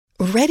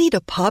Ready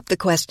to pop the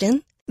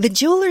question? The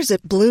jewelers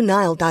at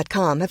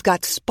BlueNile.com have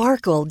got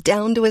sparkle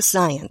down to a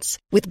science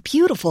with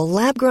beautiful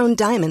lab-grown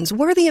diamonds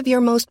worthy of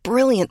your most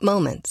brilliant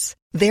moments.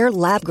 Their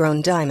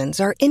lab-grown diamonds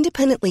are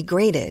independently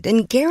graded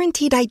and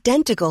guaranteed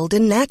identical to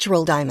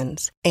natural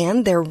diamonds,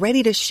 and they're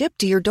ready to ship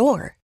to your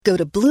door. Go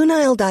to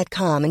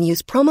BlueNile.com and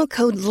use promo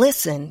code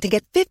LISTEN to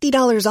get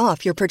 $50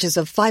 off your purchase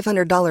of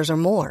 $500 or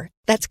more.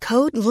 That's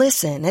code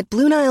LISTEN at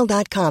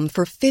BlueNile.com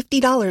for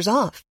 $50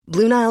 off.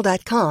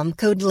 BlueNile.com,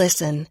 code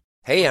LISTEN.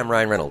 Hey, I'm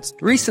Ryan Reynolds.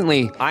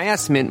 Recently, I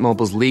asked Mint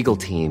Mobile's legal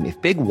team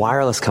if big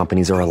wireless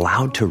companies are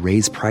allowed to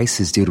raise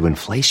prices due to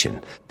inflation.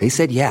 They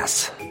said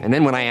yes. And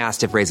then when I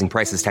asked if raising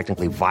prices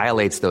technically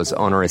violates those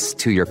onerous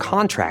two-year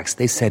contracts,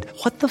 they said,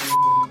 what the f***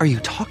 are you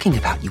talking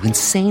about, you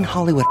insane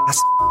Hollywood ass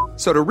f-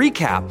 So to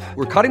recap,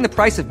 we're cutting the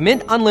price of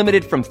Mint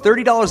Unlimited from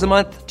 $30 a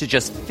month to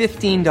just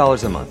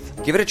 $15 a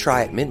month. Give it a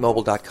try at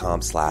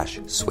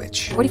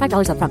mintmobile.com/switch.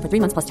 $45 up front for 3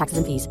 months plus taxes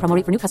and fees. Promo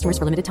rate for new customers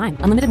for limited time.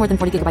 Unlimited more than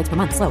 40 gigabytes per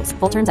month. Slows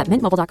full terms at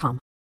mintmobile.com.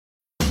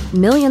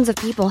 Millions of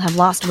people have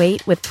lost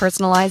weight with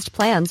personalized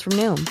plans from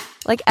Noom.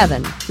 Like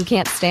Evan, who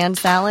can't stand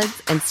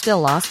salads and still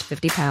lost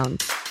 50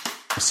 pounds.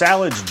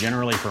 Salads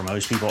generally for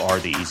most people are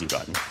the easy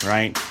button,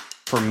 right?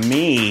 For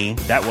me,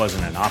 that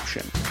wasn't an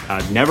option.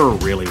 I never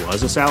really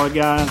was a salad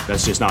guy.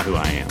 That's just not who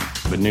I am.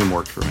 But Noom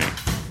worked for me.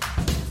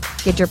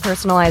 Get your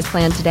personalized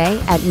plan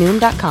today at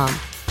Noom.com.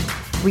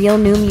 Real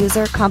Noom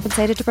user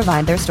compensated to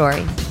provide their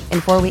story.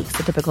 In 4 weeks,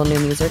 the typical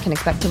Noom user can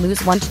expect to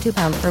lose 1 to 2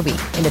 pounds per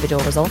week.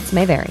 Individual results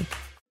may vary.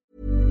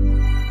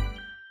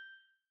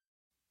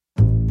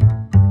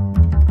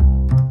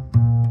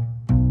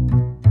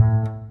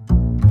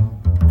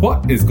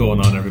 What is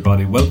going on,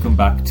 everybody? Welcome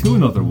back to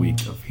another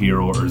week of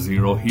Hero or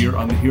Zero here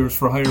on the Heroes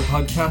for Hire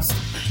podcast.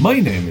 My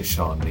name is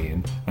Sean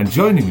Meehan, and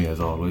joining me as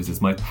always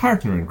is my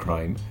partner in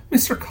crime,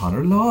 Mr.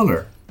 Conor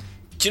Lawler.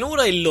 Do you know what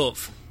I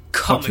love?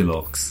 Comic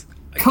books.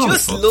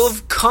 Comic books.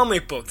 Love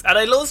comic books, and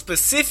I love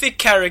specific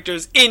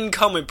characters in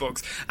comic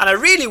books, and I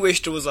really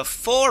wish there was a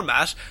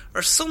format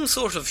or some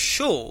sort of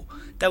show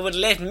that would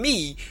let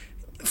me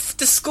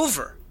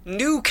discover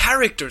new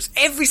characters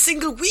every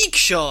single week,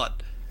 Sean.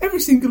 Every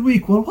single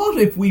week? Well, what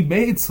if we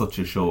made such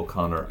a show,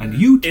 Conor, and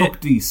you took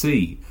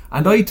DC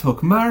and I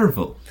took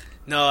Marvel?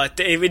 No,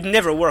 it would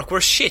never work. We're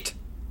shit.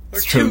 We're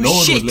it's true, too no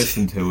shit. one would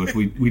listen to it.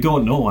 We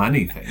don't know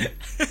anything.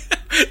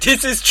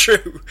 This is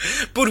true.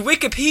 But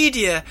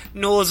Wikipedia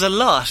knows a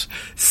lot.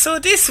 So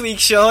this week,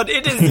 Sean,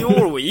 it is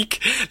your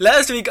week.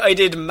 Last week I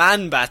did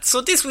Man-Bat.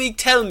 So this week,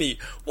 tell me,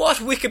 what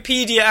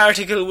Wikipedia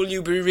article will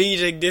you be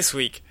reading this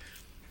week?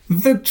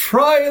 The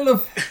trial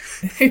of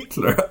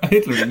Hitler.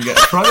 Hitler didn't get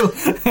a trial.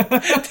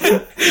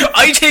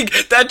 I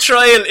think that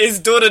trial is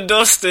done and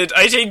dusted.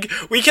 I think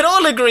we can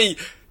all agree.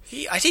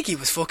 I think he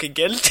was fucking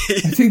guilty.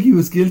 I think he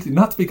was guilty.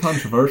 Not to be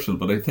controversial,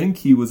 but I think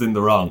he was in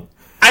the wrong.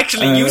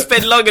 Actually, you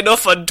spent long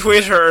enough on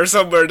Twitter or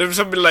somewhere. There was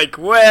something like,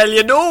 well,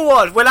 you know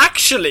what? Well,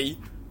 actually...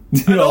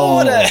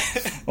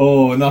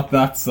 Oh, not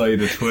that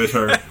side of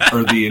Twitter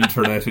or the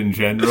internet in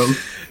general.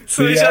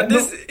 So yeah,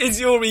 this is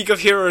your week of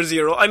Hero or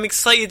Zero. I'm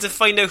excited to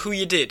find out who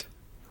you did.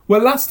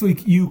 Well, last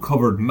week you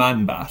covered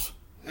Man-Bat,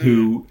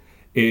 who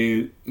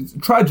is a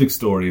tragic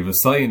story of a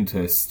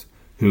scientist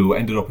who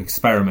ended up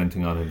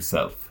experimenting on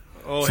himself.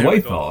 So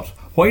I thought,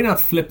 why not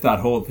flip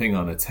that whole thing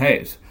on its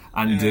head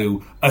and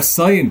do a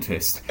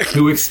scientist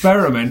who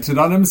experimented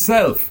on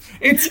himself?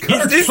 It's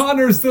Kurt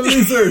Connors the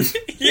Lizard.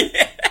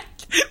 Yeah.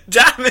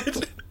 Damn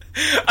it.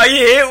 I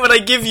hate when I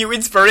give you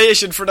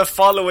inspiration for the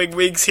following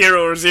week's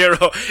Hero or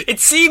Zero. It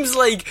seems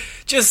like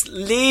just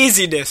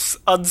laziness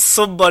on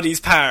somebody's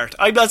part.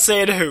 I'm not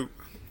saying who.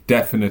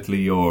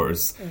 Definitely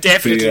yours.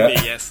 Definitely me,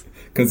 yes.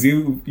 Because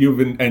you've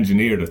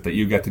engineered it that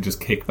you get to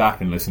just kick back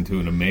and listen to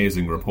an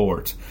amazing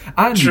report.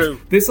 And True.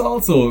 This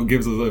also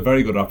gives us a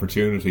very good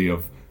opportunity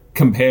of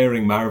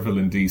comparing Marvel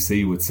and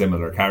DC with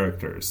similar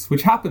characters,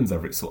 which happens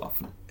every so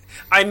often.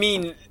 I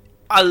mean...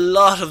 a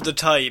lot of the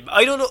time.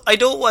 I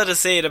don't want to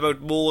say it about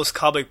most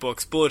comic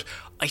books, but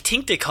I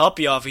think they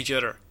copy off each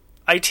other.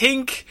 I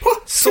think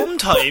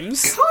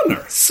sometimes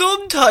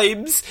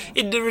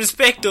in the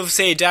respect of,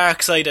 say,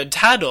 Darkseid and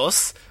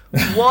Thanos,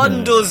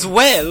 one does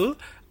well,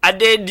 and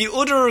then the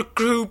other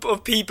group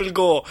of people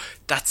go,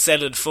 that's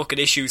selling fucking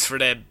issues for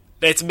them.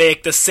 Let's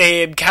make the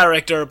same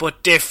character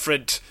but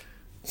different.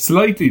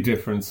 Slightly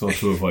different so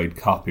to avoid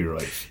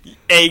copyright.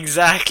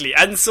 Exactly.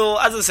 And so,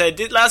 as I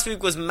said, last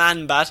week was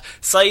Man-Bat.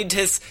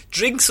 Scientist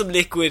drinks some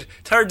liquid,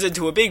 turns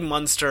into a big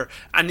monster,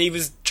 and he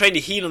was trying to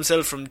heal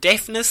himself from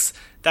deafness.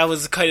 That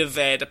was kind of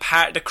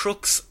the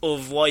crux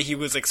of why he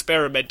was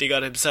experimenting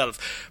on himself.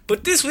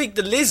 But this week,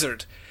 the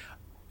Lizard.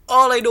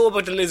 All I know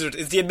about the Lizard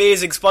is the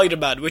Amazing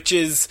Spider-Man, which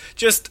is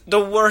just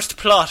the worst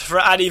plot for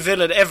any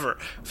villain ever.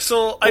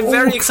 So I'm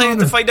very excited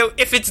to find out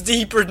if it's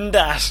deeper than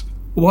that.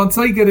 Once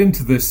I get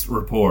into this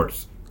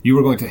report, you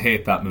are going to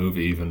hate that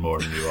movie even more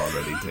than you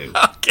already do.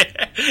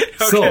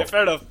 Okay,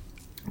 fair enough.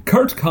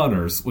 Kurt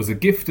Connors was a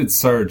gifted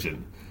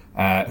surgeon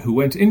who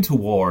went into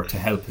war to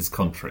help his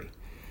country.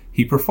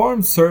 He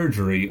performed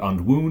surgery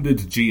on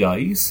wounded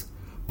GIs,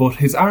 but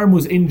his arm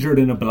was injured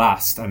in a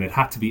blast and it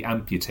had to be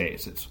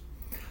amputated.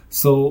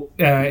 So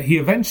he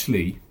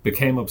eventually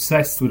became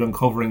obsessed with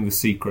uncovering the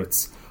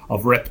secrets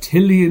of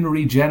reptilian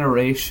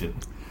regeneration,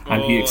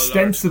 and he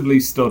extensively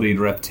studied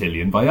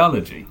reptilian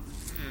biology.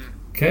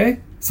 Okay?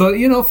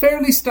 So,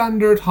 fairly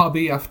standard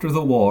hobby after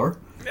the war.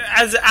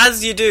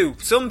 As you do.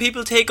 Some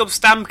people take up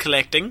stamp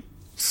collecting,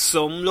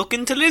 some look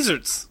into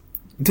lizards.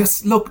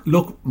 Just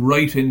look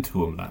right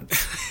into him,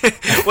 lads.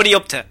 What are you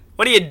up to?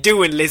 What are you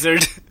doing,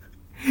 lizard?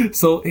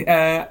 So,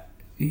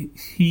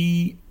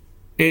 he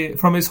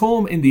from his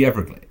home in the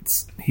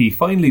Everglades, he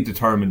finally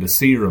determined a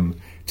serum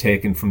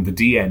taken from the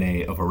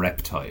DNA of a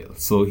reptile.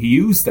 So he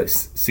used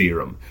this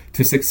serum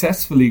to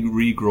successfully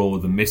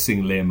regrow the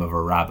missing limb of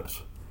a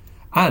rabbit.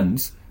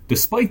 And,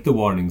 despite the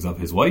warnings of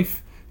his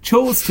wife,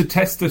 chose to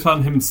test it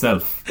on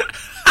himself.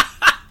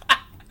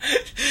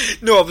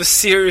 No, but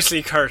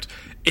seriously, Kurt,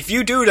 if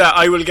you do that,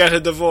 I will get a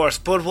divorce.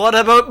 But what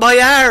about my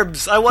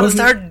arms? I want to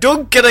start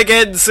dunking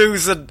again,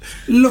 Susan.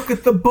 Look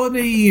at the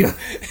bunny.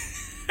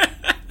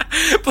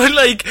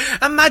 But,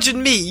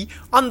 imagine me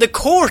on the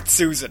court,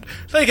 Susan.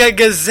 Like a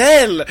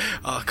gazelle.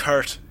 Oh,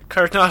 Kurt,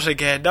 not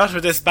again. Not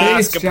with this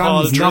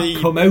basketball dream.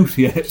 Not come out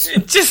yet.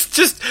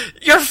 Just,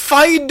 you're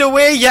fine the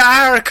way you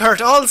are,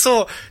 Kurt.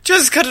 Also,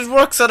 just because it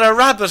works on a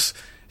rabbit,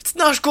 it's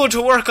not going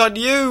to work on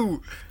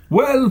you.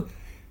 Well,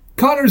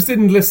 Connors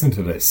didn't listen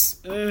to this.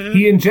 Mm-hmm.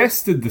 He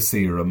ingested the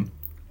serum,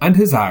 and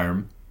his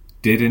arm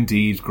did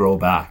indeed grow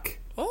back.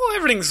 Oh,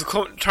 everything's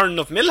turning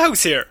up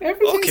Millhouse here.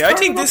 Everything's I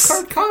think this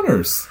Kurt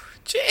Connors.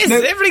 Jeez, now,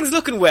 everything's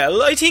looking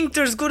well. I think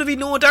there's going to be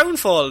no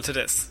downfall to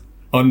this.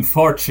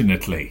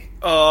 Unfortunately.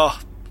 Oh,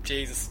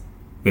 Jesus.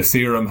 The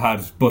serum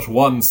had but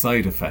one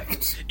side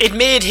effect. It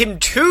made him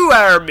too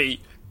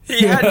army.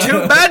 He had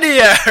too many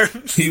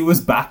arms. He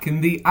was back in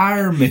the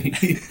army.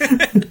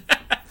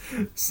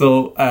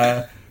 So,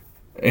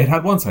 it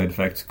had one side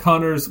effect.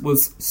 Connors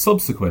was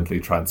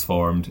subsequently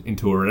transformed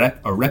into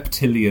a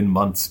reptilian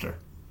monster.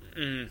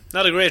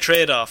 Not a great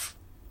trade-off.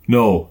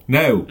 No.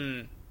 Now,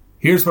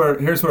 here's where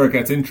it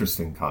gets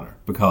interesting, Connor,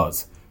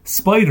 because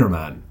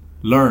Spider-Man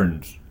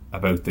learned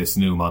about this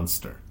new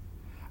monster,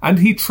 and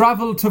he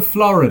travelled to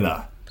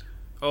Florida.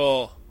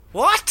 Oh,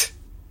 what?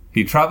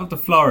 He travelled to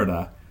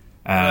Florida,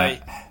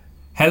 right.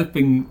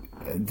 Helping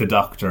the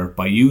doctor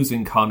by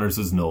using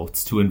Connors'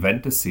 notes to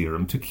invent a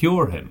serum to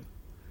cure him.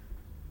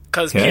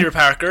 Because Peter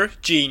Parker,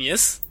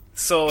 genius.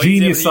 So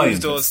genius he's able to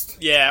use scientist. those.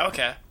 Yeah,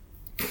 okay.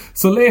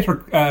 So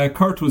later,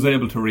 Kurt was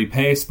able to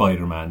repay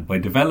Spider-Man by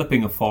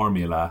developing a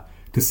formula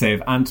to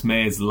save Aunt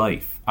May's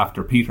life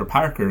after Peter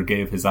Parker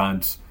gave his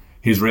aunt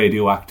his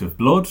radioactive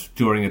blood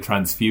during a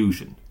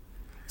transfusion.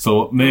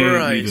 So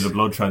May needed a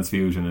blood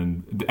transfusion,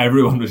 and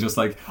everyone was just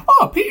like,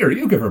 "Oh, Peter,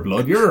 you give her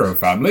blood, you're her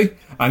family."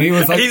 And he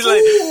was like,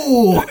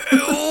 "Oh,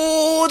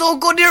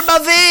 don't go near my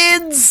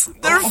veins.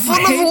 They're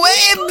full of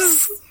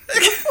webs.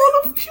 They're full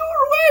of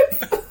pure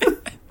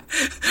web."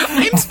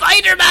 I'm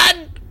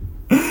Spider-Man.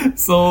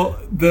 So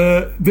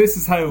this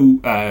is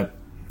how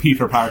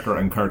Peter Parker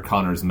and Kurt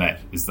Connors met,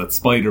 is that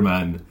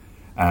Spider-Man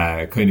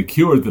kind of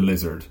cured the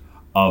lizard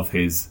of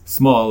his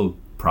small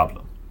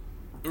problem.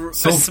 A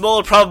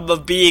small problem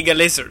of being a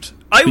lizard.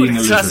 I would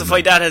classify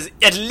that as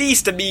at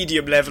least a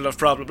medium level of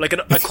problem, like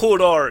a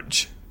code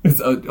orange.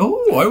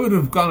 I would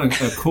have gone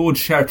a code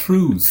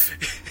chartreuse.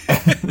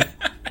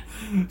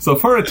 So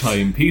for a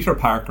time, Peter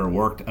Parker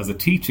worked as a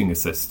teaching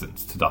assistant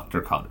to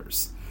Dr.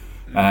 Connors.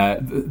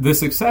 The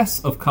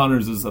success of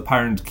Connors'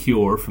 apparent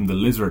cure from the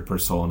lizard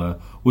persona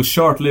was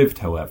short-lived,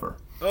 however.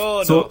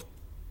 So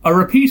a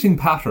repeating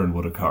pattern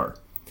would occur.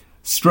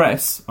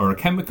 Stress, or a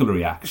chemical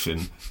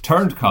reaction,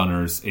 turned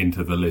Connors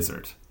into the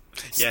lizard.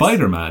 Yes.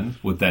 Spider-Man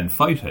would then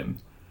fight him.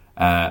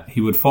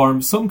 He would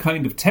form some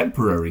kind of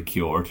temporary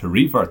cure to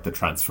revert the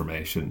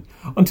transformation,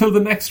 until the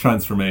next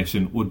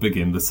transformation would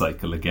begin the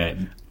cycle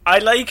again. I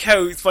like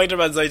how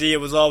Spider-Man's idea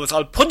was always,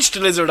 I'll punch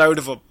the lizard out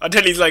of him,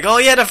 until he's like, oh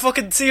yeah, the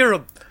fucking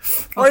serum.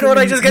 Why don't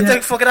I just get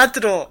the fucking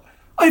antidote?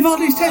 I've all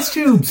these test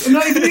tubes, and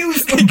I've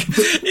used them.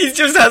 He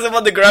just has him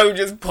on the ground,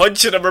 just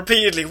punching him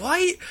repeatedly.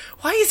 Why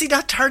is he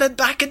not turning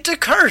back into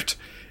Kurt?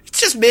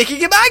 It's just making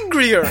him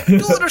angrier. I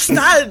don't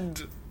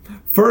understand.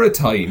 For a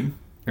time,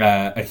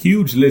 a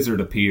huge lizard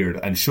appeared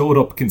and showed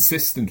up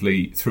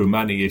consistently through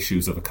many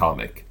issues of a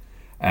comic,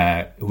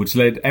 which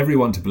led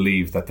everyone to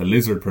believe that the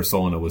lizard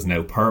persona was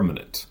now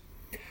permanent.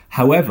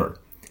 However,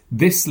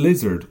 this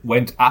lizard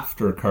went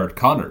after Kurt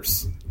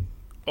Connors.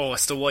 Oh,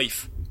 it's the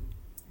wife.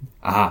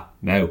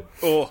 Now.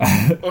 Oh,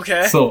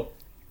 okay. So,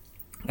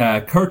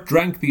 Kurt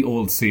drank the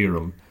old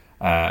serum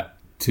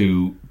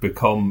to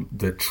become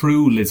the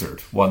true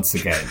lizard once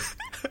again.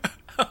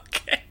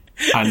 Okay.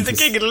 And he's the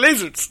king of the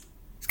lizards.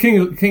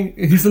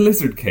 He's a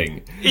lizard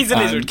king. He's a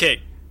lizard king.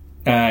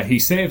 He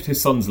saved his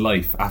son's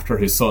life after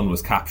his son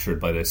was captured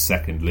by this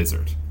second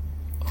lizard.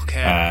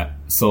 Okay.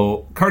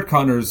 So Kurt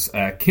Connors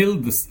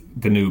killed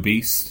the new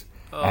beast,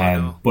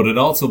 but it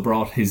also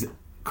brought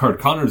Kurt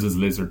Connors'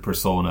 lizard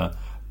persona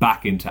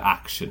back into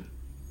action.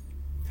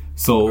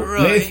 So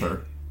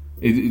later,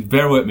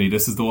 bear with me.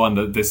 This is the one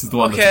that's the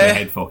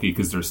head fucky,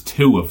 because there's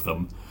two of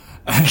them.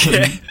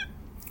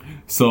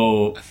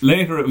 So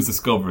later it was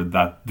discovered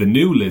that the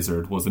new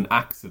lizard was an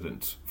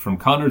accident from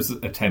Connor's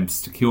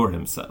attempts to cure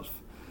himself.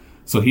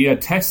 So he had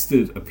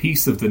tested a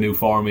piece of the new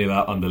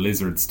formula on the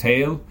lizard's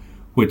tail,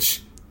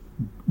 which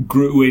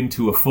grew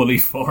into a fully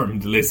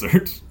formed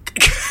lizard.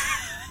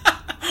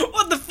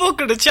 What the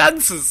fuck are the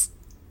chances?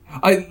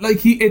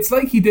 It's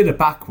like he did it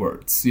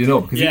backwards, you know,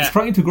 because he was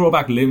trying to grow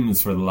back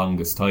limbs for the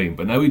longest time,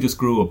 but now he just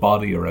grew a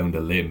body around a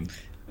limb.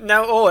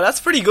 Now, that's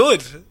pretty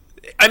good.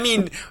 I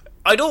mean,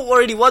 I don't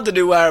really want a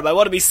new arm. I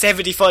want to be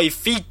 75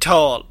 feet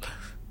tall.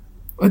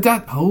 But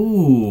it's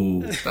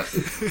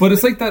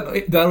like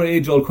that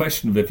age-old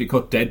question of if you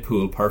cut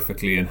Deadpool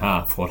perfectly in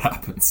half, what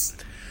happens?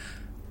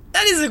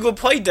 That is a good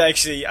point,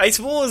 actually. I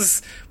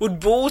suppose, would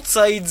both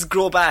sides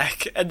grow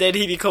back and then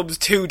he becomes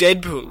two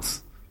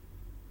Deadpools?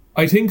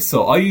 I think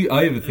so.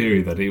 I have a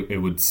theory that it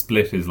would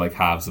split his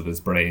halves of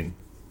his brain.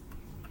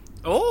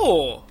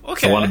 Oh,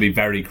 okay. I want to be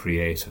very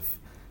creative.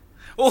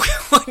 Oh,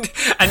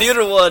 and the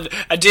other one,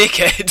 a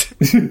dickhead.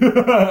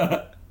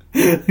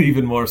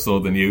 Even more so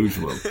than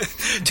usual.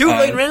 Two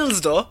Ryan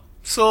Reynolds, though.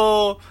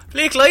 So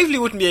Blake Lively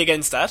wouldn't be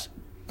against that.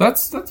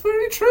 That's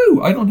very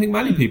true. I don't think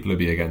many people would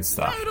be against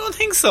that. I don't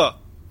think so.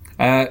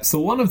 So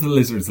one of the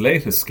lizard's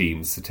latest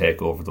schemes to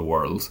take over the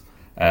world.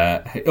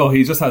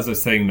 He just has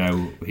this thing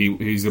now.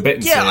 He's a bit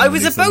insane. Yeah, I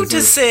was about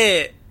to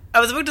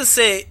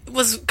say,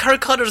 was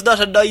Kirk Connors not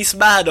a nice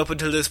man up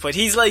until this point?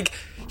 He's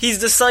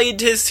the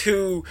scientist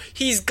who,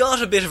 he's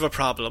got a bit of a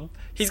problem.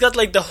 He's got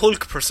the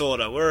Hulk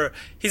persona, where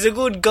he's a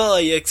good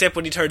guy except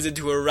when he turns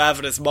into a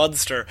ravenous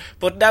monster.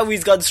 But now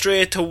he's gone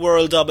straight to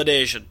world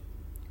domination.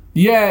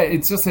 Yeah,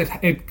 it's just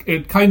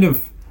it kind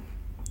of,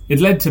 it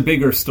led to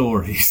bigger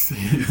stories.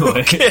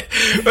 Okay.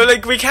 Well,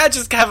 we can't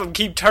just have him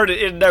keep turning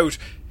in and out.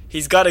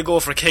 He's got to go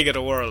for King of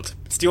the World.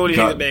 It's the only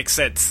thing that makes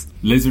sense.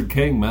 Lizard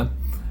King, man.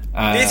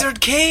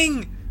 Lizard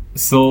King!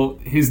 So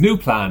his new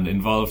plan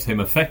involved him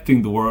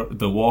affecting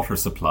the water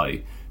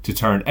supply to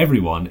turn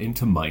everyone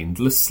into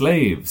mindless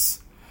slaves.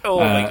 Oh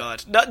my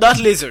god. Not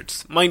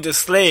lizards. Mindless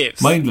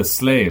slaves. Mindless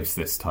slaves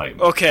this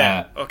time.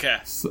 Okay.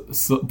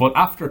 But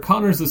after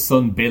Connors'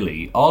 son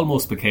Billy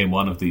almost became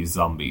one of these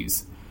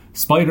zombies,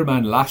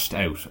 Spider-Man lashed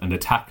out and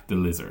attacked the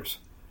lizard.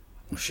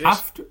 Oh, shit.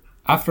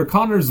 After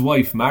Connor's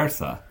wife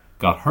Martha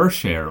got her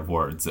share of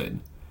words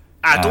in.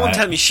 Don't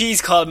tell me she's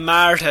called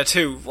Martha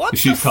too. What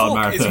she's the fuck called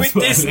Martha is with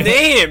this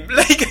name?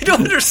 I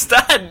don't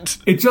understand.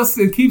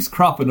 It keeps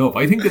cropping up.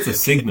 I think it's a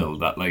signal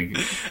that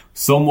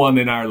someone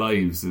in our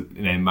lives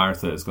named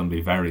Martha is going to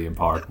be very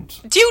important.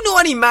 Do you know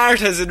any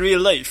Marthas in real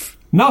life?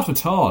 Not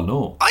at all,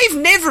 no. I've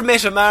never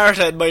met a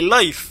Martha in my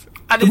life.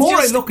 And the more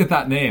I look at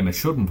that name, it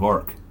shouldn't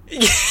work. Do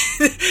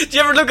you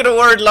ever look at a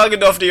word long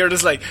enough that you're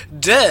just like,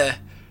 duh,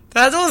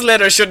 those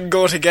letters shouldn't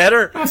go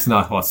together? That's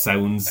not what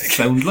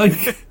sound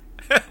like.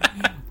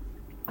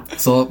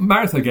 So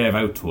Martha gave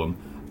out to him,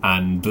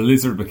 and the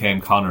lizard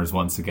became Connors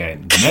once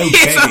again, now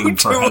begging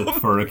for help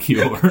for a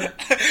cure.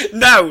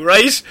 Now,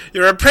 right?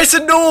 You're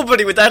impressing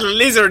nobody with that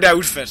lizard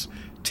outfit.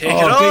 Take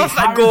it off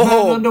and go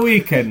home. On the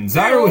weekends,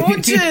 are we?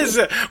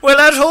 Well,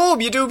 at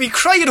home, you do be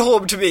crying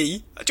home to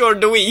me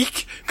during the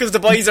week, because the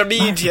boys are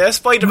mean to you.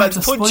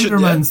 Spider-Man's punching you.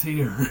 Spider-Man's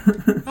here.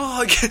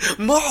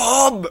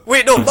 Mom!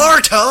 Wait, no,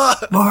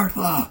 Martha!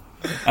 Martha,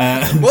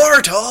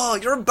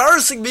 you're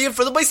embarrassing me in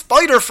front of my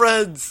spider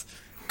friends.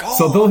 God.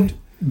 So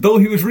though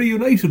he was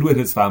reunited with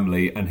his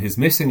family and his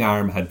missing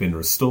arm had been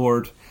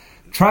restored,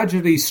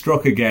 tragedy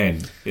struck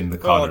again in the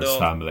Connors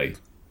family.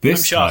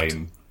 This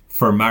time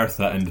for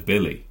Martha and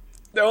Billy.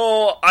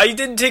 No, I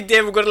didn't think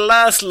they were going to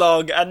last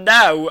long, and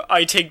now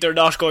I think they're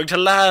not going to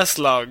last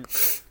long.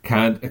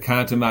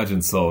 Can't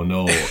imagine so,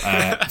 no.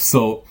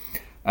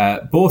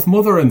 Both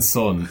mother and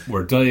son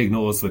were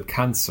diagnosed with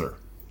cancer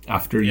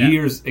after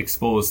years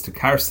exposed to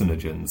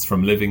carcinogens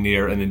from living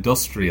near an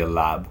industrial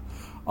lab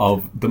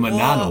of the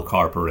Manano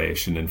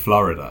Corporation in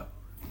Florida.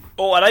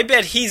 Oh, and I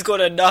bet he's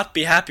going to not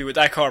be happy with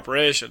that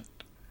corporation.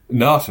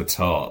 Not at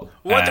all.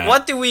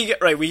 What do we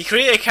get? Right, we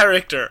create a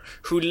character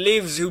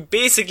who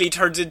basically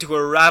turns into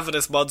a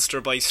ravenous monster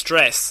by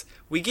stress.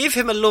 We give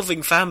him a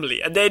loving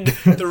family, and then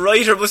the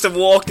writer must have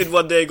walked in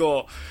one day and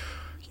go,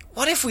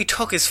 what if we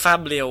took his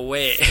family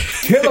away?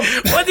 Kill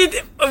him. What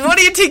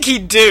do you think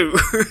he'd do?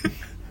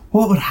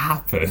 What would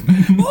happen?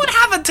 What would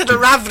happen to the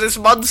ravenous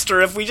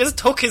monster if we just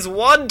took his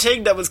one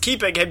thing that was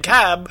keeping him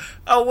calm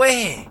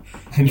away?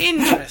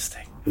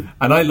 Interesting.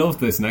 And I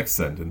love this next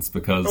sentence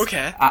because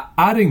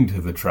adding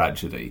to the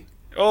tragedy,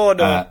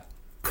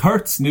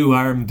 Kurt's new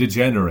arm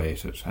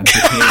degenerated and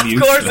became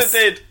useless.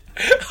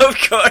 Of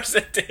course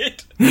it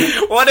did.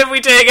 What if we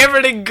take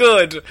everything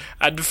good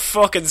and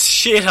fucking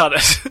shit on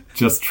it?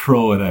 Just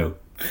throw it out.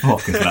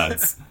 Fuck it,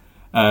 lads.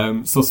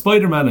 So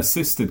Spider-Man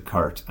assisted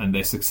Kurt, and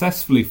they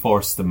successfully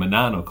forced the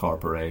Manano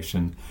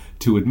Corporation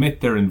to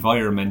admit their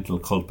environmental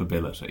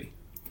culpability.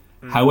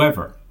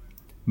 However,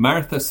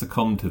 Martha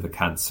succumbed to the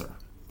cancer.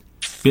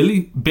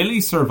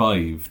 Billy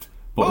survived,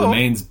 but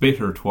remains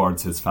bitter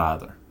towards his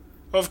father.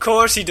 Of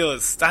course he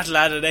does. That'll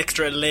add an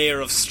extra layer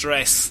of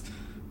stress.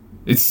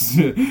 It's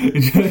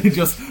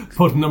just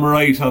putting them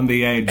right on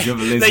the edge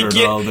of a lizard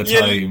all the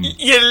time.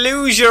 You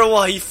lose your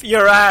wife,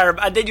 your arm,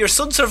 and then your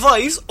son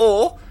survives.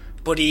 Oh,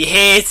 but he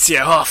hates you.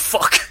 Oh,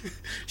 fuck.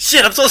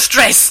 Shit, I'm so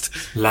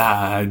stressed.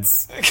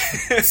 Lads.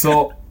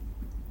 So,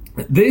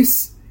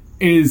 this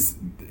is...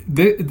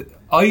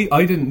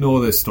 I didn't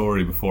know this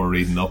story before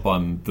reading up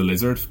on the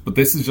lizard, but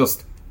this is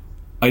just...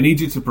 I need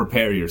you to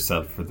prepare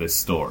yourself for this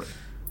story.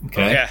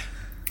 Okay?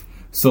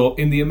 So,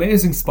 in The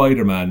Amazing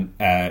Spider-Man,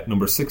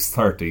 number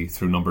 630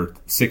 through number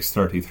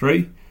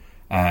 633,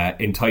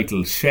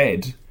 entitled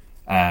Shed,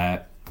 Billy...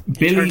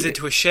 He turns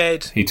into a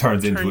shed. He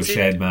turns into a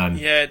shed, man.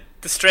 Yeah,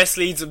 the stress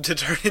leads him to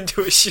turn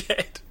into a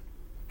shed.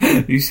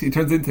 He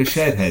turns into a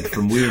Shedhead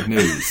from Weird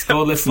News.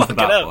 Go listen to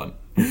that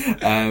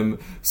one.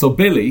 So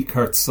Billy,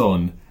 Kurt's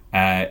son,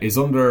 is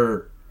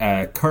under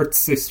Kurt's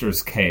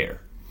sister's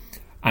care.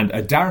 And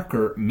a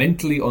darker,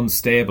 mentally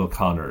unstable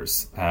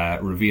Connors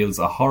reveals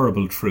a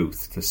horrible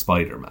truth to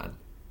Spider-Man.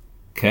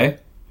 Okay?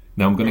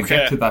 Now I'm going to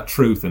get to that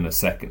truth in a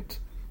second.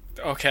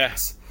 Okay.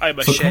 I'm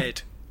a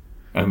shed.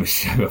 I'm a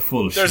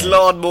full shed. There's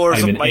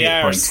lawnmowers up my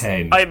arse.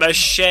 I'm a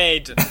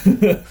shed.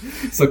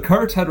 So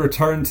Kurt had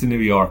returned to New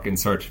York in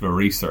search of a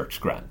research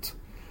grant.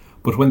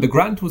 But when the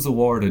grant was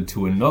awarded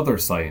to another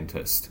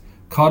scientist,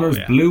 Connors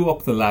blew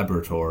up the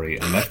laboratory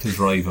and left his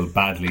rival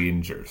badly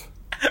injured.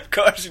 Of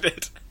course he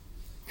did.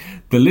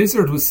 The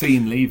lizard was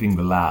seen leaving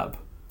the lab,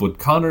 but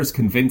Connors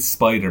convinced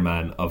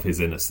Spider-Man of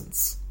his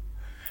innocence.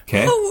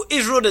 Okay? Who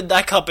is running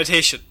that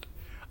competition?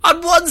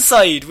 On one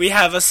side we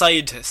have a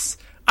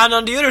scientist, and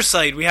on the other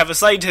side we have a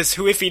scientist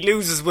who, if he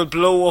loses, will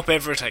blow up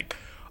everything.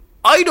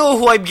 I know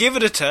who I'm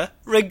giving it to,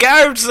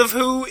 regardless of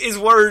who is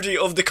worthy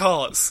of the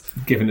cause.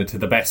 Giving it to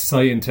the best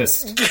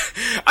scientist.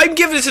 I'm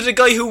giving it to the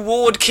guy who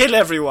won't kill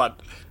everyone.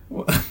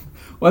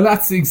 Well,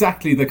 that's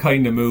exactly the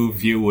kind of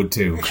move you would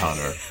do,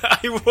 Connor. I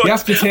would. You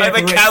have to take I'm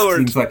a risks.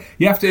 coward. Like,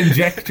 you have to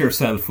inject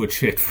yourself with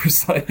shit for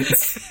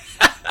science.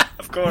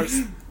 Of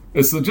course.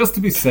 So just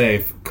to be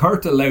safe,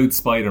 Kurt allowed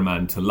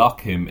Spider-Man to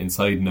lock him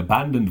inside an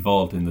abandoned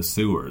vault in the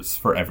sewers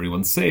for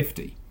everyone's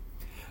safety.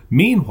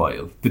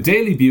 Meanwhile, the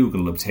Daily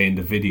Bugle obtained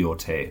a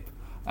videotape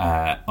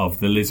of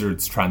the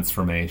lizard's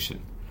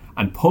transformation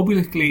and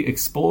publicly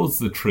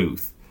exposed the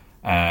truth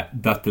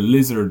that the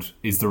lizard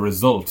is the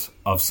result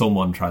of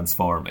someone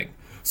transforming.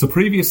 So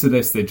previous to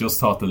this, they just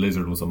thought the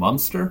lizard was a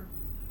monster.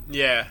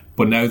 Yeah.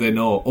 But now they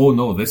know, oh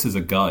no, this is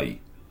a guy.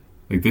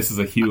 Like, this is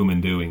a human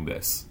doing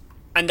this.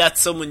 And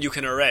that's someone you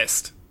can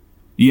arrest.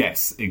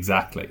 Yes,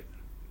 exactly.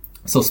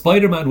 So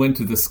Spider-Man went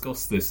to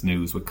discuss this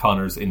news with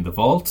Connors in the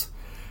vault,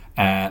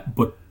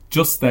 but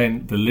just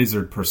then the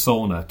lizard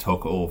persona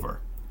took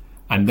over.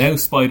 And now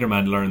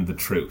Spider-Man learned the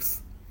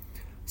truth.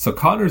 So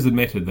Connors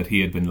admitted that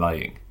he had been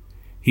lying.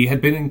 He had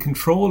been in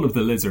control of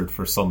the lizard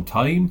for some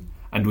time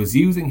and was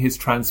using his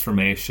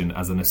transformation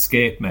as an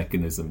escape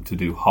mechanism to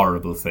do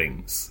horrible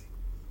things.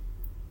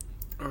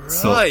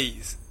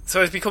 Right.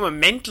 So it's become a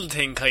mental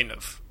thing, kind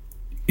of.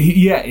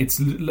 Yeah, it's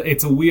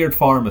a weird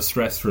form of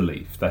stress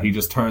relief that he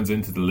just turns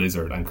into the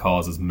lizard and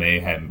causes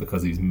mayhem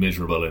because he's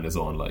miserable in his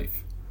own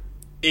life.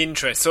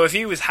 Interest. So if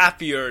he was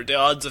happier, the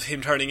odds of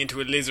him turning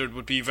into a lizard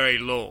would be very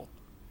low.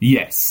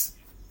 Yes.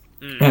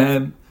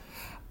 As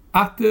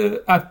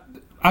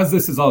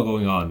this is all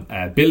going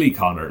on, Billy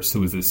Connors,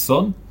 who is his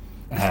son...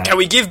 Can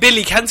we give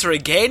Billy cancer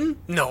again?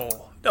 No,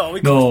 we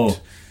couldn't. No.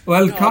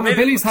 Well,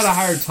 Billy's had a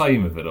hard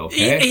time of it,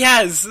 okay? He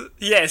has,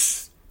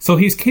 yes. So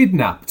he's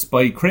kidnapped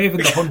by Kraven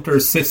the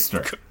Hunter's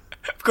sister.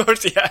 Of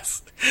course he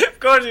has. Of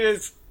course he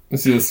is.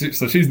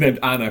 So she's named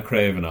Anna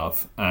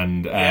Kravinoff,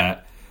 and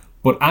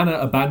but Anna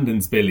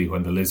abandons Billy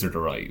when the lizard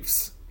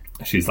arrives.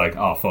 She's like,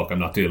 oh fuck, I'm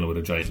not dealing with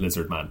a giant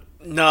lizard man.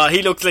 No,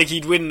 he looked like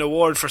he'd win an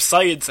award for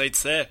science, I'd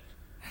say.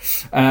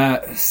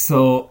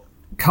 So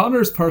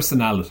Connor's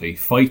personality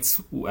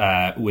fights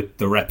with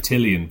the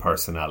reptilian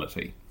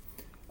personality.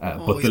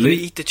 But he's going to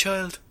eat the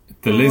child.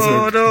 The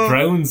lizard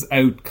drowns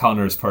out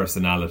Connor's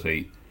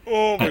personality.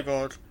 Oh my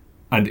god.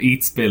 And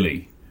eats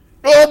Billy.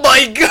 Oh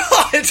my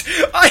god!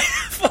 I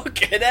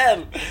fucking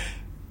hell.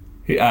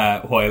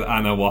 While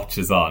Anna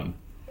watches on.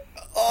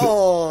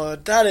 Oh,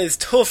 that is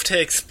tough to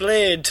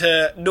explain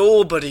to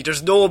nobody.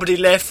 There's nobody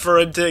left for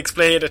him to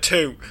explain it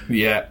to.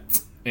 Yeah,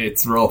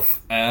 it's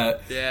rough.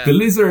 The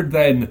lizard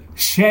then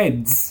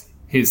sheds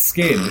his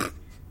skin.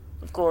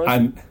 Of course.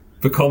 And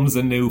becomes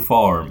a new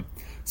form.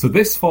 So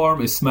this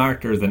form is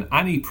smarter than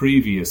any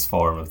previous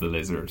form of the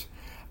lizard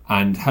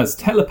and has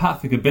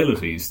telepathic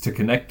abilities to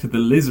connect to the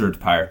lizard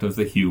part of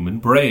the human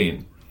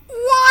brain.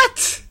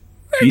 What?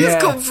 Where did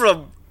this come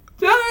from?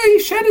 He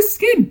shed his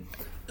skin.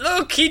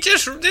 Look, they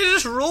just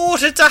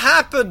wrote it to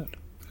happen.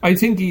 I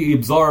think he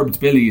absorbed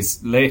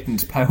Billy's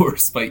latent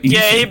powers by eating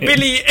him.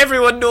 Billy,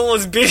 everyone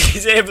knows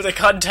Billy's able to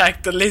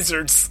contact the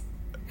lizards.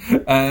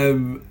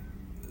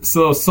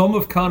 So some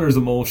of Connor's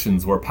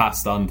emotions were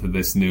passed on to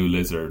this new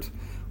lizard,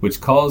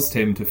 which caused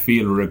him to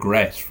feel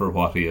regret for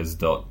what he has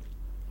done.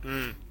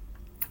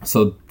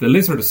 So the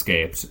lizard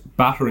escaped,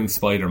 battering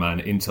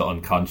Spider-Man into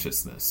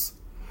unconsciousness.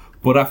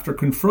 But after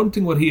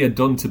confronting what he had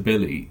done to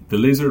Billy, the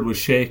lizard was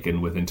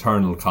shaken with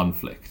internal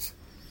conflict.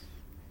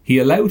 He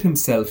allowed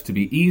himself to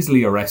be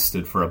easily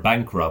arrested for a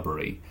bank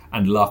robbery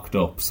and locked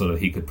up so that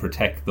he could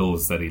protect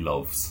those that he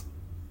loves.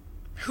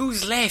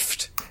 Who's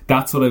left?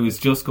 That's what I was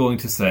just going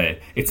to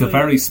say. It's a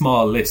very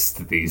small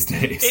list these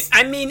days.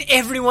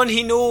 Everyone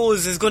he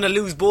knows is going to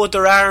lose both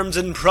their arms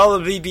and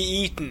probably be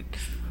eaten.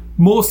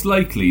 Most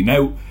likely.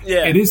 Now,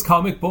 it is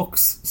comic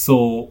books,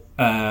 so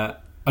I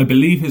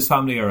believe his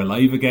family are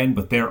alive again,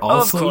 but they're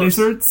also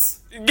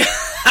lizards.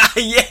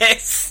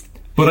 Yes.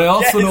 But I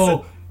also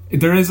know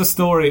there is a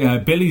story.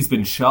 Billy's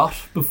been shot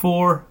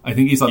before. I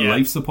think he's on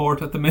life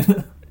support at the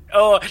minute.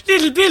 Oh,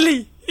 little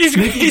Billy. He's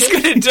going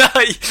to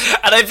die.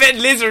 And I bet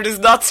Lizard is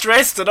not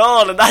stressed at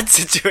all in that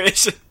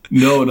situation.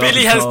 No,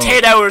 Billy has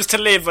 10 hours to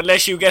live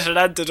unless you get an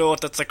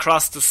antidote that's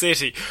across the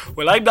city.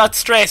 Well, I'm not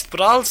stressed,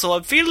 but also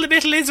I'm feeling a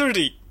bit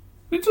lizardy.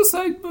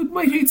 I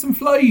might eat some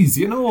flies,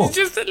 you know.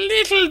 Just a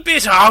little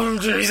bit. Oh,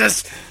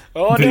 Jesus.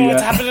 Oh, no,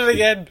 it's happening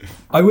again.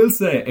 I will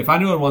say, if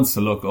anyone wants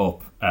to look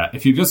up,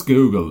 if you just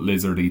Google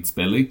Lizard Eats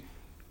Billy,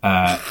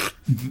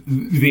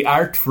 the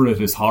art for it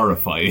is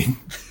horrifying.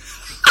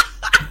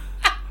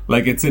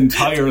 Like, it's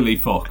entirely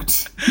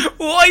fucked.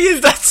 Why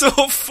is that so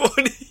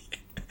funny?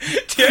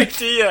 The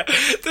idea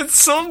that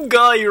some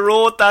guy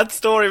wrote that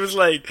story was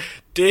like,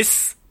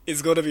 this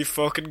is going to be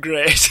fucking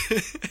great.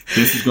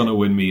 This is going to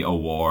win me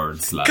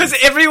awards, lads. Because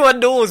everyone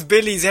knows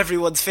Billy's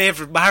everyone's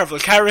favourite Marvel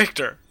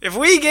character. If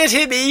we get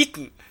him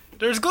eaten,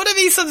 there's going to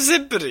be some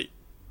sympathy.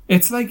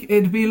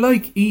 It'd be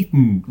like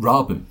eating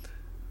Robin,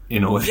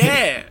 in a way.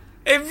 Yeah.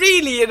 It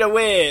really, in a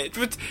way.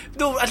 But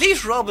no, at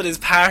least Robin is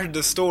part of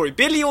the story.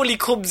 Billy only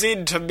comes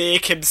in to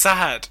make him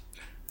sad.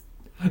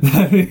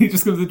 He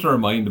just comes in to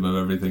remind him of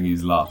everything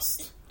he's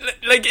lost.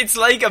 Like, it's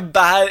like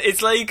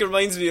it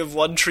reminds me of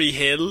One Tree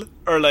Hill,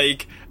 or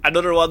like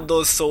another one of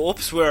those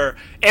soaps where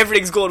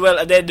everything's going well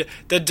and then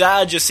the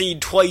dad you've seen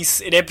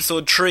twice in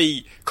episode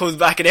 3 comes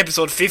back in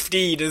episode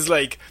 15 and is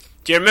like,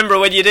 do you remember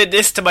when you did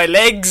this to my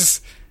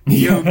legs?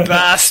 You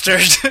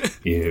bastard.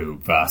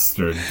 You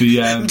bastard.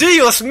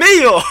 Dios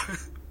mio.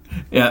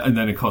 Yeah, and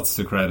then it cuts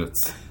to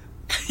credits.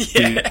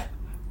 Yeah.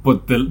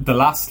 But the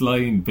last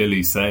line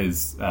Billy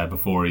says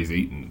before he's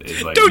eaten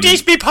is like, don't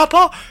eat me,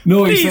 Papa.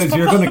 No, Please, he says,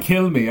 Papa. You're going to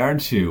kill me,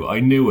 aren't you? I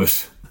knew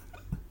it.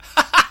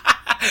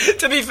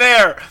 To be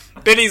fair,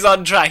 Billy's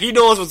on track. He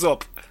knows what's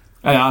up.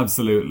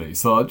 Absolutely.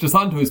 So just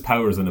on to his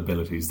powers and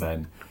abilities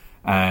then.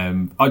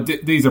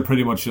 These are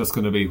pretty much just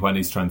going to be when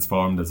he's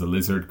transformed as a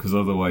lizard, because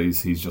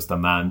otherwise he's just a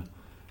man.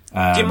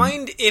 Do you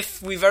mind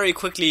if we very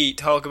quickly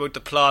talk about the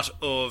plot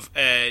of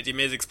The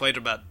Amazing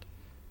Spider-Man?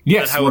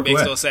 Yes, and how it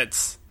makes no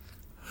sense.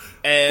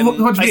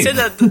 What do you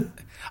mean?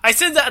 I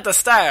said that at the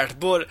start,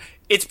 but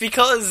it's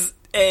because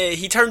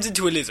he turns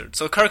into a lizard.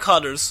 So Kirk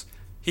Connors,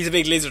 he's a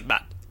big lizard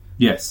man.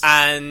 Yes.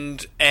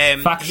 And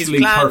factually his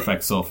plan,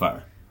 perfect so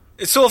far.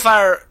 So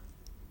far,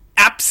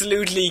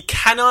 absolutely,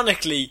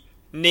 canonically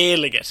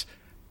nailing it.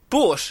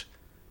 But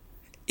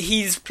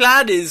his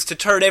plan is to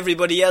turn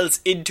everybody else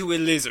into a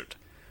lizard.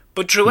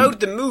 But throughout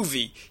the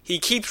movie, he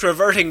keeps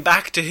reverting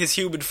back to his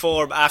human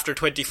form after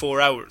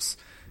 24 hours.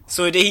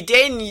 So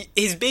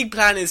his big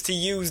plan is to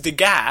use the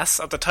gas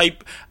at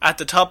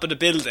the top of the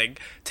building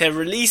to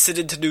release it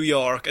into New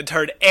York and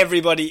turn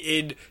everybody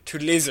into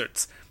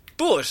lizards.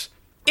 But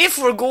if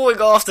we're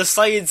going off the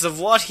science of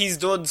what he's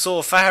done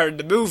so far in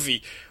the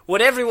movie,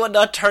 would everyone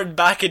not turn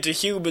back into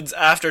humans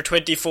after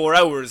 24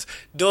 hours,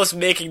 thus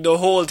making the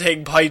whole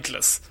thing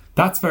pointless?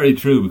 That's very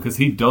true, because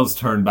he does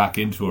turn back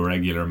into a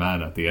regular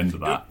man at the end of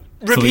that.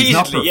 Repeatedly, so he's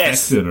not perfected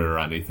yes. or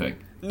anything.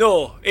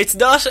 No, it's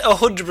not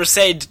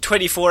 100%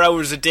 24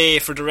 hours a day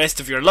for the rest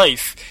of your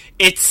life.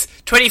 It's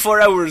 24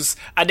 hours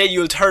and then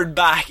you'll turn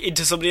back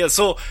into somebody else.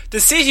 So the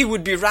city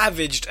would be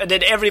ravaged and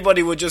then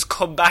everybody would just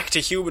come back to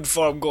human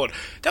form going,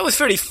 that was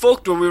fairly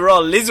fucked when we were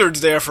all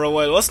lizards there for a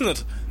while, wasn't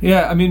it?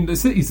 Yeah, I mean, the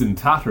city's in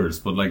tatters,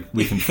 but like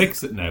we can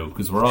fix it now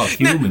because we're all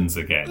humans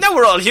again. Now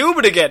we're all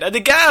human again. And the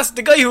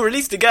guy who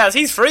released the gas,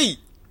 he's free.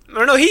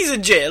 Or no, he's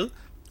in jail.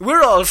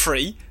 We're all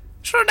free.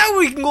 Sure, now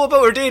we can go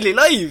about our daily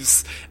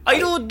lives. I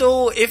don't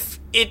know if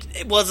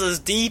it was as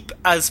deep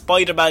as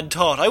Spider-Man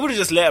thought. I would have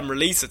just let him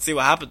release it, see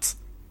what happens.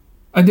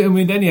 And I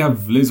mean, then you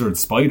have Lizard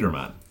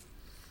Spider-Man.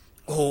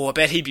 Oh, I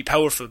bet he'd be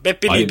powerful. Bet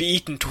Billy'd be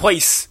eaten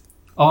twice.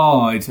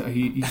 Oh,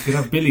 you could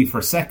have Billy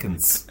for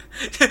seconds.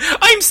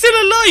 I'm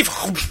still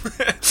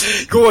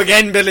alive! Go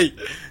again, Billy.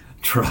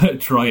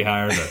 Try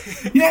harder.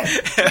 Yeah,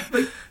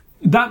 like,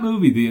 that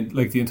movie,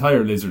 the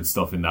entire Lizard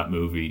stuff in that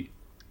movie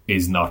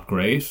is not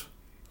great.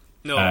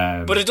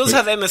 No, but it does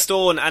have Emma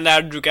Stone and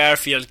Andrew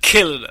Garfield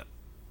killing it.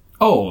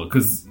 Oh,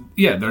 because,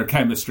 yeah, their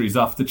chemistry's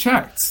off the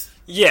charts.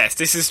 Yes,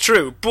 this is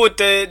true. But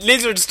the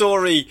lizard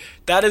story,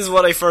 that is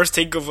what I first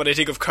think of when I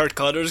think of Kirk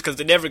Connors, because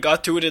they never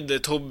got to it in the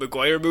Tobey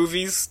Maguire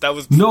movies. That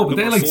was no, but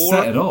they, 4.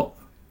 set it up.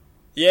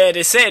 Yeah,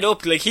 they set it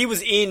up. Like, he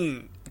was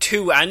in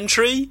 2 and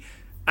 3,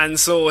 and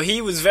so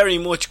he was very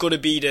much going to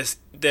be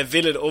the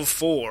villain of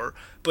 4.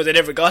 but they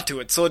never got to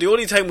it. So the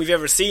only time we've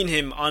ever seen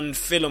him on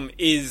film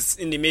is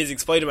in The Amazing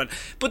Spider-Man.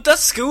 But that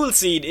school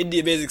scene in The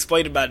Amazing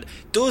Spider-Man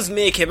does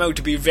make him out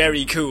to be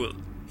very cool.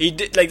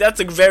 That's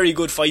a very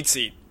good fight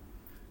scene.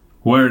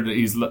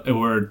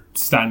 Where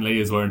Stan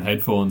Lee is wearing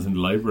headphones in the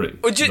library.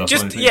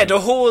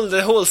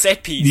 The whole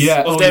set piece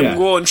of them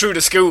going through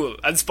the school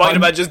and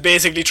Spider-Man just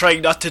basically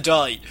trying not to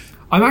die.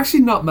 I'm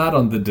actually not mad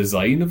on the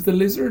design of the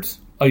lizard.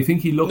 I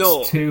think he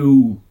looks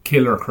too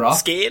Killer Croc.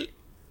 Scale?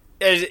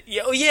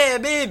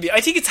 Maybe.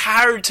 I think it's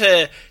hard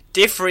to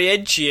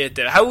differentiate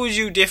them. How would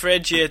you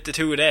differentiate the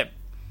two of them?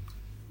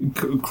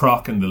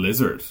 Croc and the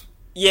lizard.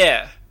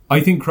 Yeah.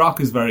 I think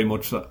Croc is very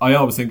much... I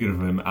always think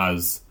of him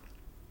as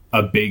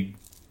a big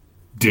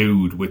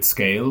dude with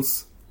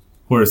scales,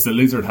 whereas the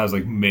lizard has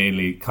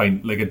mainly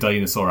like a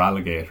dinosaur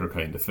alligator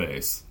kind of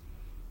face.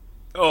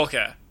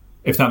 Okay.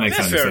 If that makes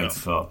any sense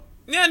at all.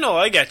 Yeah, no,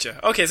 I get you.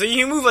 Okay, so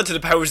you can move on to the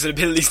powers and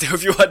abilities now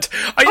if you want.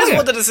 I just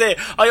wanted to say,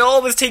 I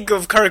always think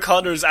of Kirk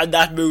Connors and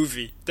that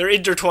movie. They're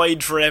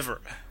intertwined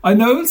forever. I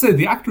know, I will say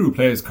the actor who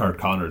plays Kirk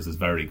Connors is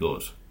very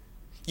good.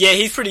 Yeah,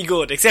 he's pretty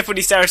good, except when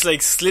he starts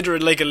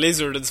slithering like a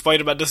lizard and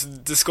Spider-Man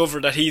doesn't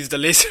discover that he's the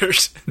lizard.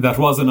 That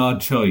was an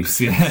odd choice,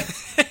 yeah.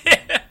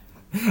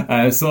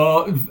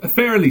 So,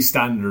 fairly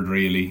standard,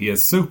 really. He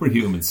has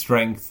superhuman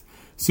strength,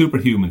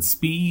 superhuman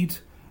speed,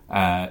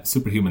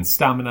 superhuman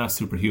stamina,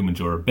 superhuman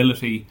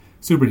durability,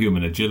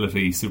 superhuman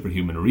agility,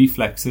 superhuman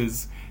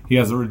reflexes. He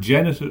has a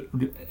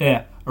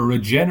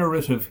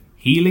regenerative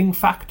healing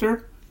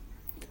factor.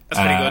 That's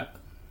pretty good.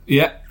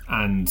 Yeah,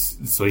 and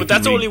so. But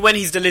that's only when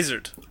he's the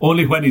lizard.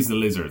 Only when he's the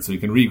lizard, so he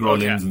can regrow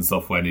limbs and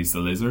stuff when he's the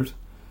lizard.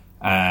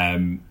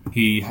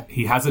 He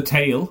has a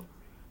tail.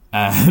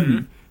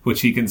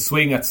 Which he can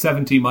swing at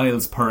 70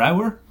 miles per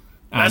hour.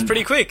 That's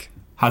pretty quick.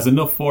 Has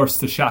enough force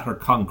to shatter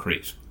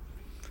concrete.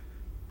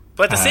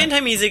 But at the same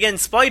time, he's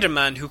against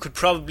Spider-Man, who could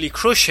probably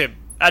crush him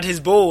at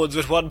his bones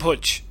with one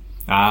punch.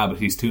 But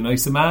he's too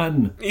nice a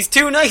man. He's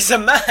too nice a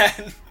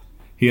man!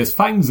 He has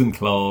fangs and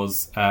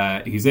claws.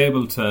 He's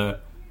able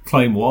to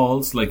climb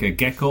walls like a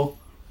gecko.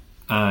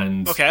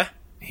 And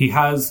he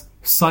has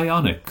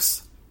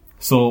psionics.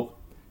 So...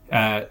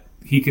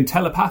 he can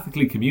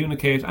telepathically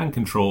communicate and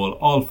control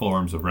all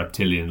forms of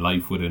reptilian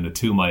life within a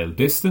 2-mile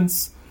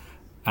distance.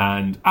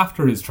 And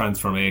after his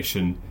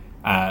transformation,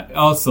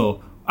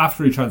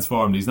 after he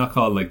transformed, he's not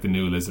called the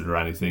new lizard or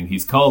anything.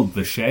 He's called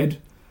the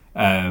Shed.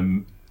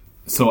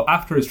 So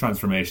after his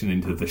transformation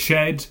into the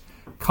Shed,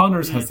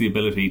 Connors has the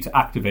ability to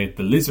activate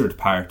the lizard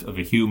part of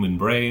a human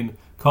brain,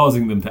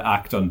 causing them to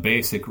act on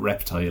basic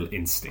reptile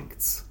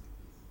instincts.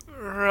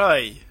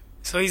 Right.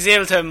 So he's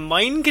able to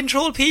mind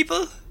control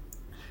people?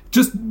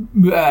 Just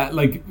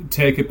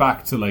take it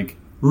back to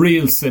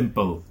real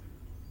simple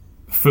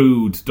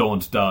food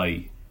don't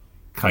die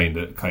kind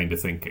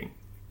of thinking.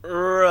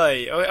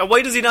 Right. And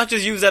why does he not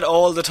just use that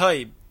all the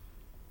time?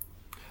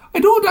 I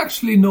don't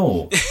actually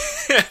know.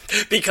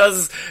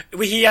 Because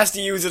he has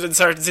to use it in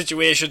certain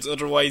situations,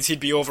 otherwise he'd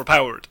be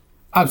overpowered.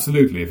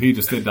 Absolutely. If he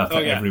just did that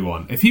to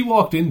everyone. If he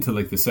walked into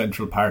the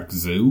Central Park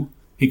Zoo,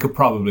 he could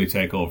probably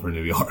take over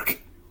New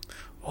York.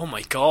 Oh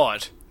my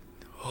god.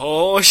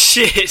 Oh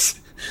shit.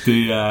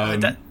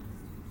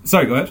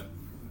 Sorry, go ahead.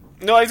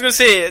 No, I was going to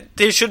say,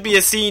 there should be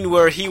a scene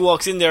where he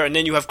walks in there and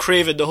then you have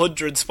Kraven the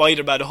Hunter and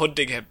Spider-Man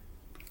hunting him.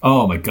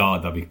 Oh my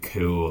god, that'd be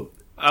cool.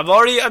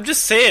 I'm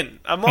just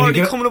saying, I'm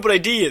already coming up with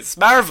ideas.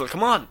 Marvel,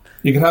 come on.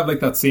 You could have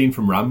that scene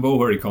from Rambo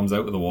where he comes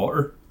out of the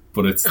water,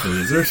 but it's the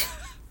lizard.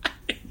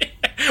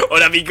 Oh,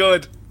 that'd be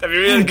good. That'd be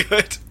really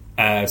good.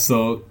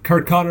 So,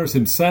 Kirk Connors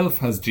himself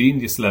has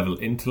genius-level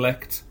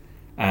intellect.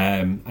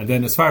 And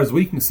then as far as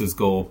weaknesses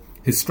go,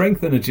 his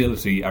strength and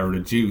agility are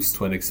reduced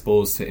when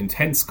exposed to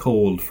intense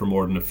cold for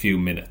more than a few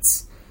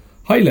minutes.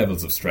 High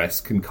levels of stress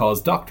can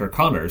cause Dr.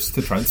 Connors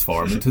to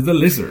transform into the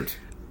lizard.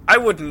 I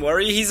wouldn't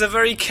worry, he's a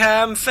very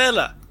calm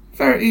fella.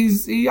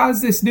 He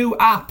has this new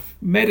app,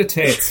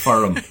 meditates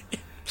for him.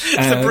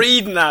 It's a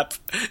breathing app.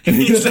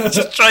 He's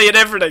just trying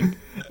everything.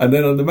 And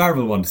then on the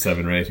Marvel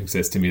 1-7 rating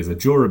system, he has a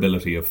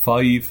durability of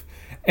 5,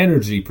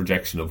 energy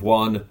projection of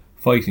 1,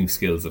 fighting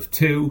skills of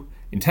 2,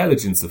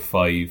 intelligence of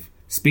 5,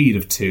 speed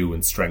of 2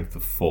 and strength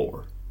of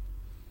 4.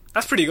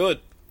 That's pretty good.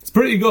 It's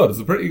pretty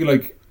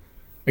good.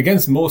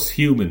 Against most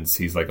humans,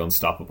 he's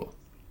unstoppable.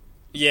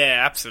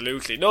 Yeah,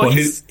 absolutely. No,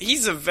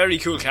 he's a very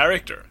cool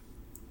character.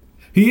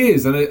 He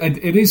is, and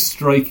it is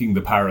striking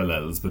the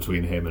parallels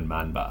between him and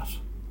Man-Bat.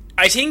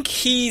 I think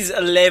he's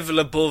a level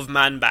above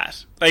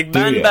Man-Bat.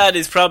 Man-Bat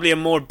is probably a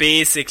more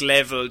basic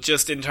level,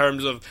 just in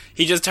terms of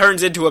he just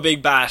turns into a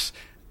big bat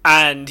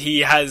and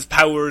he has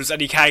powers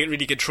and he can't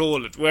really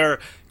control it. Where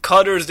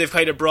Connors, they've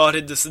kind of brought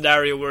in the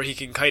scenario where he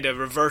can kind of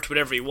revert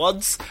whatever he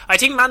wants. I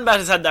think Man-Bat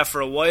has had that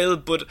for a while,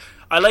 but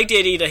I like the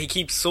idea that he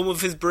keeps some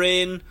of his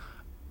brain,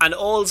 and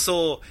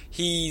also I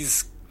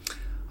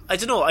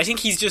think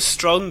he's just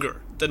stronger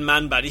than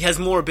Man-Bat. He has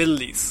more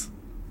abilities.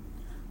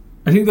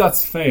 I think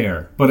that's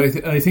fair, but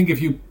I think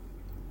if you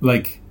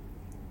I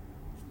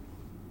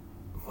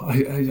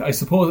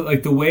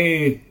suppose the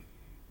way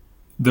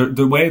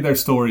their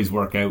stories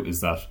work out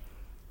is that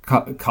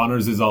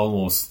Connors is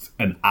almost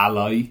an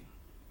ally.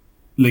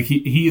 Like,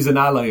 he is an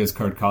ally as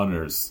Curt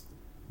Connors,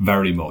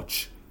 very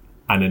much,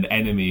 and an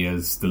enemy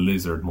as the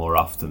Lizard more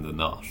often than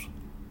not.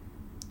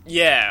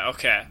 Yeah,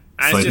 okay.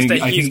 And so it's just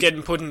that he's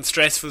getting put in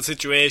stressful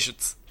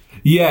situations.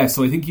 Yeah,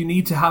 so I think you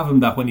need to have him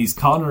that when he's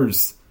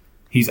Connors,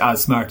 he's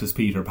as smart as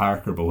Peter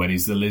Parker, but when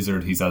he's the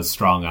Lizard, he's as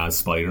strong as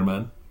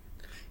Spider-Man.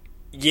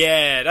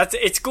 Yeah,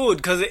 it's good,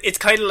 because it's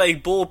kind of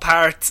like both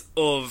parts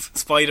of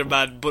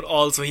Spider-Man, but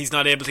also he's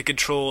not able to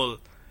control.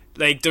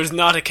 Like, there's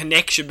not a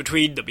connection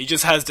between them. He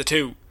just has the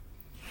two.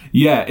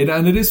 Yeah,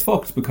 and it is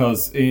fucked,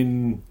 because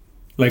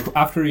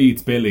after he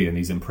eats Billy and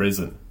he's in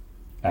prison...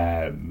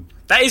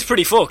 that is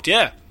pretty fucked,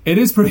 yeah. It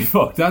is pretty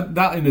fucked,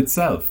 that in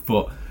itself,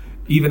 but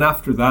even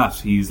after that,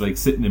 he's, like,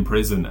 sitting in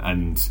prison,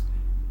 and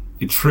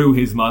through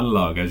his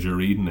monologue, as you're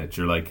reading it,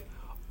 you're like,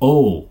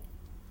 oh,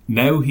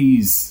 now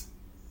he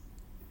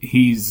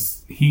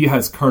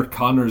has Curt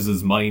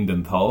Connors' mind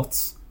and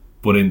thoughts,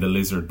 but in the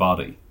Lizard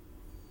body.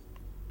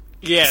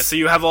 Yeah, so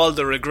you have all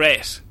the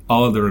regret.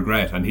 All the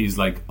regret, and he's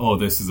like, oh,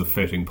 this is a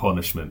fitting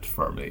punishment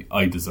for me.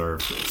 I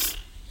deserve this.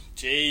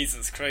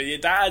 Jesus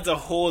Christ, that adds a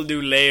whole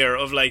new layer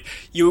of, like,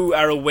 you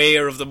are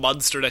aware of the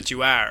monster that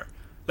you are.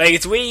 Like,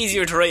 it's way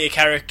easier to write a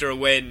character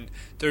when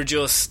they're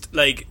just,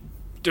 like,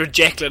 they're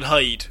Jekyll and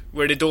Hyde,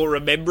 where they don't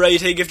remember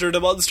anything if they're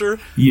the monster.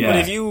 Yeah. But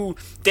if you,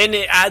 then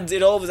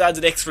it always adds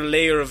an extra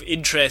layer of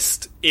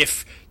interest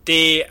if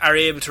they are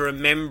able to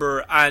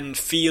remember and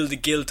feel the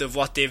guilt of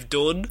what they've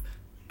done,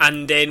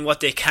 and then what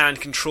they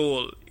can't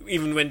control,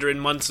 even when they're in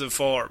monster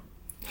form.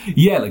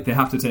 Yeah, like, they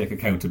have to take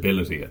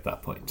accountability at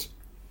that point.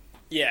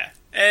 Yeah.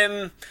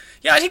 I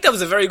think that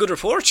was a very good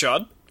report,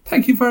 Sean.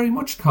 Thank you very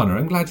much, Connor.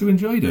 I'm glad you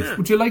enjoyed it. Yeah.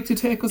 Would you like to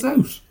take us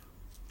out?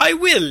 I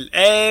will.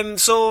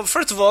 So,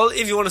 first of all,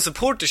 if you want to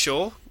support the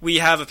show, we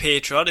have a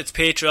Patreon. It's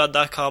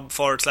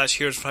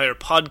patreon.com/Heroes for Hire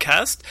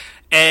podcast.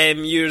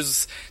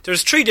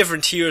 There's 3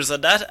 different tiers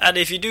on that, and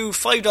if you do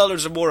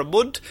 $5 or more a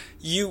month,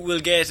 you will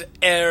get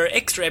our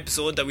extra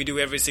episode that we do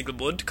every single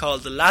month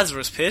called The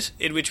Lazarus Pit,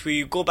 in which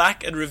we go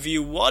back and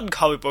review one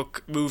comic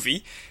book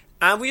movie,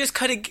 and we just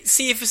kind of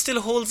see if it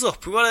still holds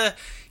up. We want to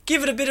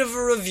give it a bit of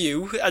a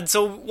review, and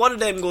so one of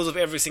them goes up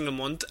every single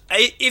month.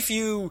 If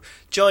you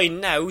join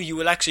now, you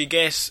will actually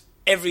get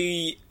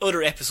every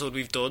other episode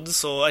we've done,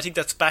 so I think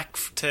that's back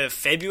to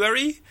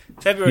February,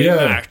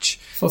 March.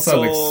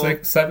 So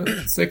like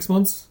 6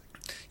 months?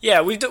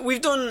 Yeah, we've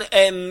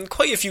done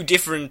quite a few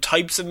different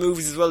types of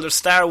movies as well. There's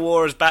Star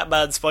Wars,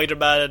 Batman,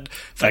 Spider-Man,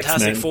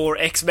 Fantastic X-Men. Four,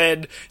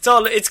 X-Men.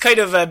 It's kind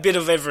of a bit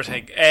of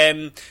everything.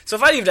 So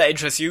if any of that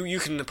interests you, you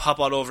can pop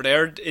on over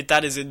there.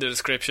 That is in the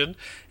description.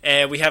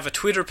 We have a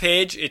Twitter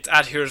page. It's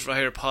at Heroes for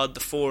Hire Pod.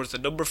 The 4 is the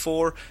number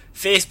 4.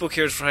 Facebook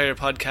Heroes for Hire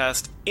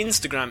Podcast.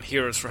 Instagram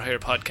Heroes for Hire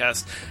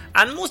Podcast.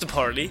 And most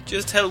importantly,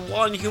 just tell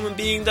one human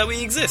being that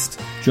we exist.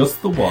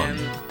 Just the one.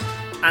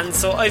 And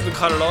so I've been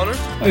Conor Lawler.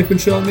 I've been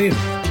Sean Meehan.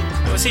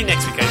 We'll see you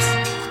next week,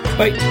 guys.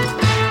 Bye.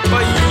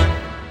 Bye.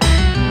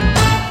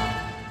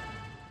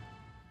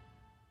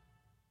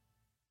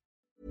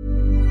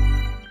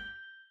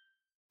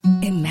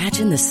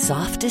 Imagine the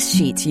softest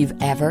sheets you've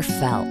ever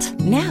felt.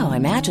 Now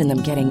imagine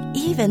them getting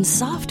even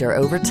softer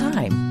over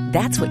time.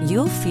 That's what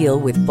you'll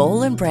feel with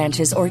Boll &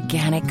 Branch's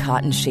organic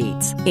cotton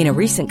sheets. In a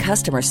recent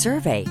customer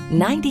survey,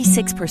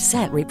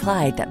 96%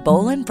 replied that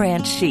Boll &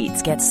 Branch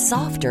sheets get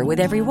softer with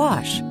every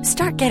wash.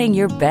 Start getting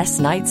your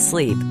best night's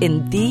sleep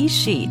in these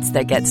sheets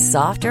that get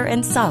softer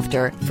and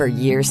softer for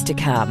years to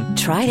come.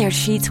 Try their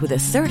sheets with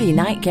a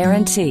 30-night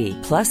guarantee.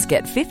 Plus,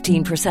 get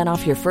 15%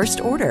 off your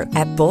first order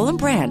at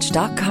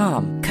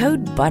bollandbranch.com.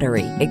 Code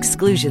BUTTERY.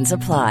 Exclusions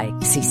apply.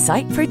 See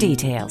site for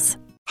details.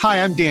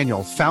 Hi, I'm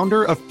Daniel,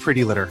 founder of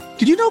Pretty Litter.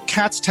 Did you know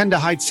cats tend to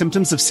hide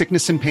symptoms of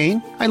sickness and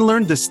pain? I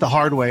learned this the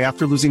hard way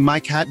after losing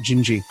my cat,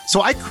 Gingy.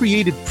 So I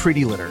created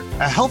Pretty Litter,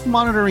 a health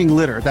monitoring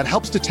litter that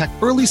helps detect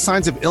early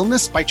signs of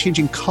illness by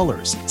changing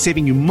colors,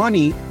 saving you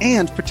money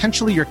and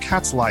potentially your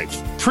cat's life.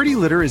 Pretty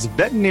Litter is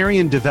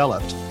veterinarian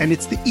developed, and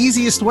it's the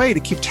easiest way to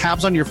keep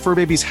tabs on your fur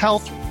baby's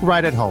health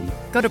right at home.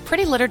 Go to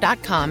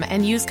prettylitter.com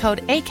and use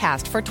code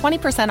ACAST for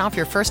 20% off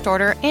your first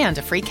order and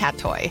a free cat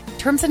toy.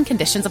 Terms and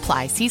conditions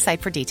apply. See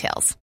site for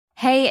details.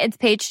 Hey, it's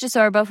Paige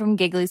DeSorbo from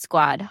Giggly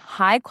Squad.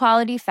 High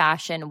quality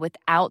fashion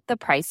without the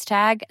price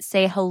tag.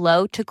 Say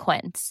hello to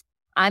Quince.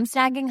 I'm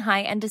snagging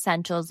high-end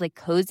essentials like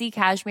cozy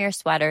cashmere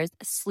sweaters,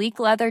 sleek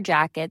leather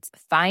jackets,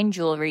 fine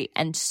jewelry,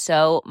 and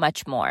so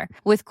much more.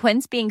 With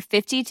Quince being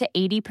 50 to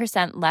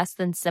 80% less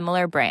than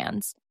similar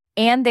brands.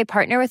 And they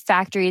partner with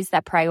factories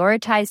that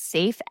prioritize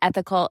safe,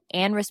 ethical,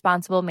 and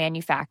responsible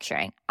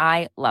manufacturing.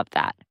 I love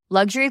that.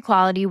 Luxury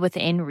quality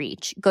within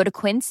reach. Go to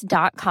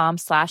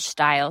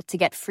quince.com/style to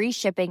get free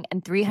shipping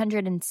and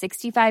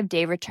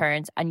 365-day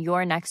returns on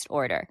your next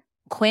order.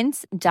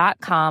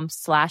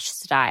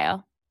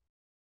 Quince.com/style.